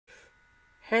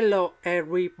Hello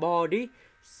everybody.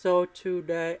 So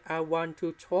today I want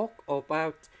to talk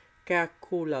about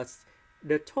calculus.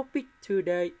 The topic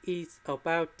today is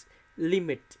about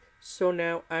limit. So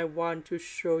now I want to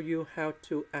show you how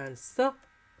to answer.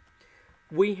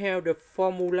 We have the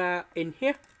formula in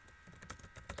here.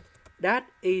 That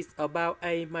is about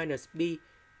a minus b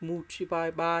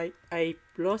multiplied by a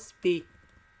plus b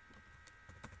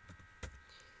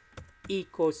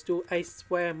equals to a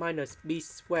square minus b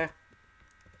square.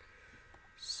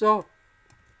 So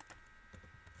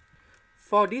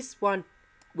for this one,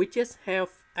 we just have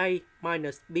a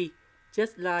minus b,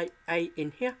 just like a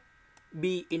in here,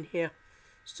 b in here.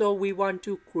 So we want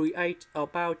to create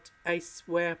about a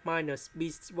square minus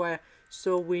b square.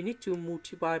 So we need to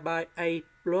multiply by a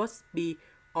plus b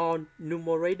on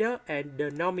numerator and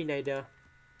denominator.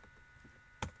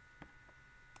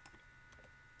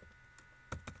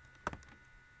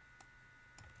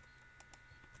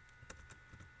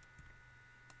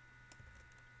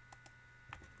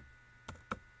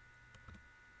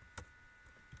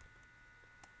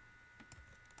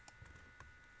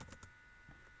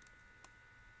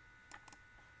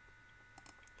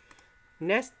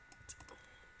 Next,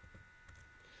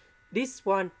 this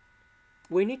one,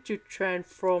 we need to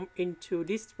transform into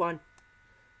this one.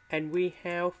 And we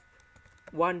have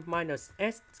 1 minus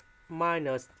s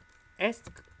minus s.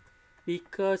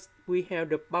 Because we have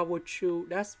the power 2,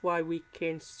 that's why we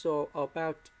can solve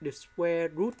about the square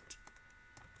root.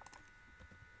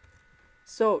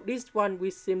 So this one we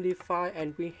simplify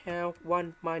and we have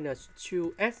 1 minus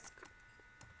 2s.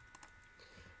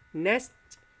 Next,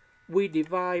 we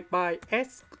divide by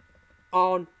s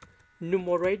on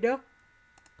numerator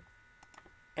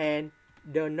and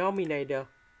denominator.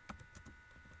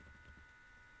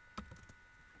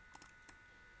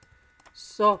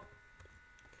 So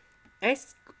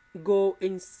s go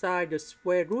inside the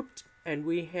square root and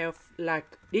we have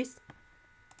like this.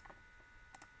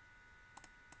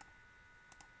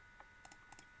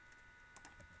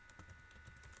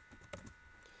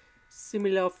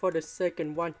 Similar for the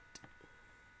second one.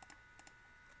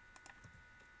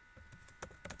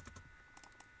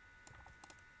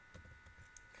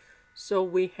 So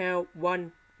we have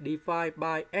 1 divided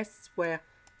by s square,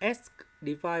 s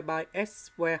divided by s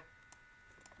square.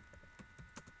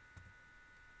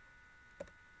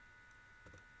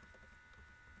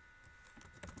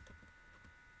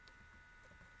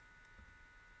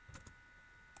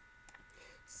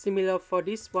 Similar for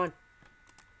this one.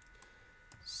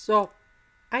 So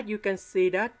as you can see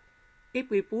that if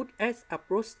we put s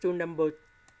approach to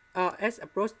s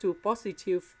approach to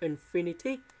positive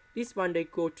infinity, this one they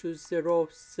go to 0,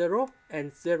 0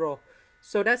 and 0.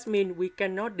 So that means we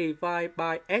cannot divide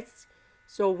by s.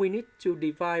 So we need to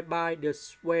divide by the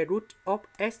square root of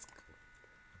s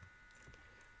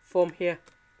from here.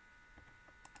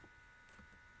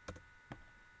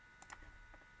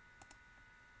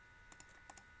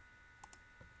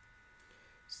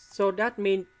 So that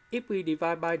means if we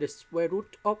divide by the square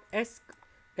root of s,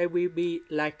 it will be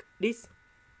like this.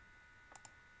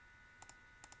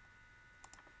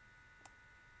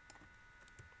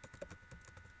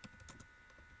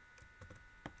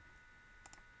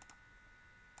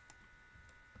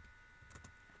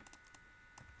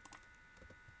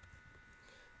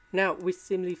 Now we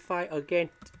simplify again.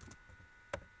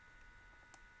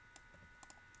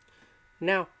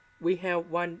 Now we have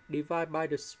 1 divided by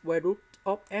the square root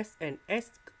of s and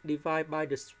s divided by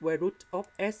the square root of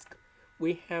s.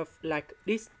 We have like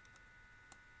this.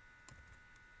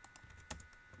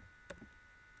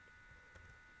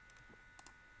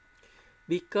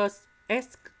 Because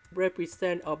s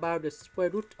represent about the square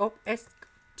root of s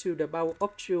to the power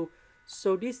of 2.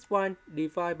 So this one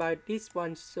divided by this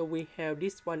one, so we have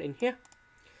this one in here.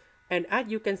 And as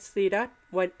you can see that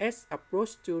when s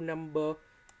approach to number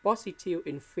positive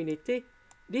infinity,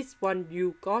 this one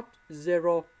you got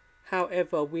 0.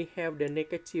 However, we have the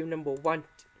negative number 1.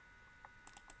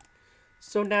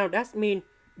 So now that means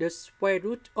the square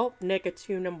root of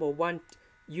negative number 1,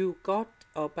 you got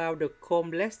about the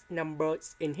complex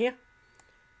numbers in here.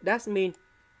 That means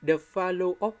the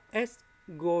value of s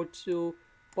go to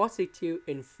positive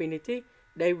infinity,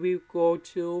 they will go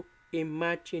to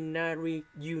imaginary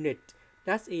unit.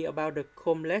 That's about the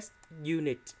complex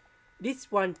unit.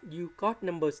 This one you got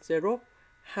number 0.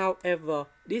 However,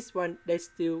 this one they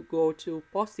still go to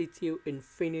positive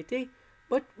infinity,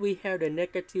 but we have the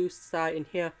negative sign in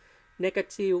here.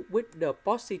 Negative with the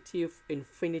positive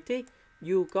infinity,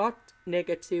 you got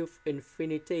negative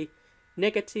infinity.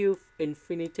 Negative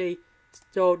infinity,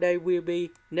 so they will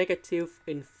be negative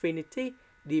infinity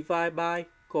divided by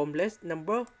complex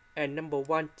number and number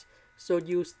 1. So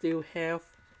you still have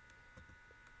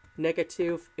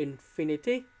negative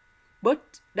infinity,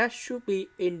 but that should be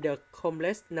in the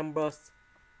complex numbers.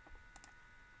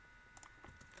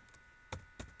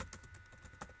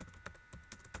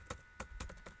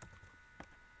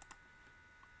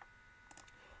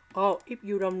 Or if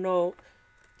you don't know,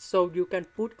 so you can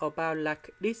put about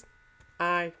like this.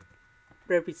 I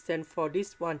represent for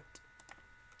this one,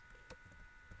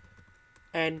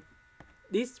 and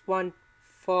this one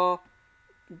for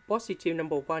positive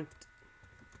number 1.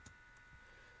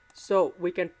 So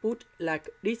we can put like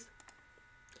this.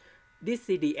 This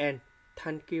is the end.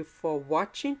 Thank you for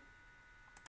watching.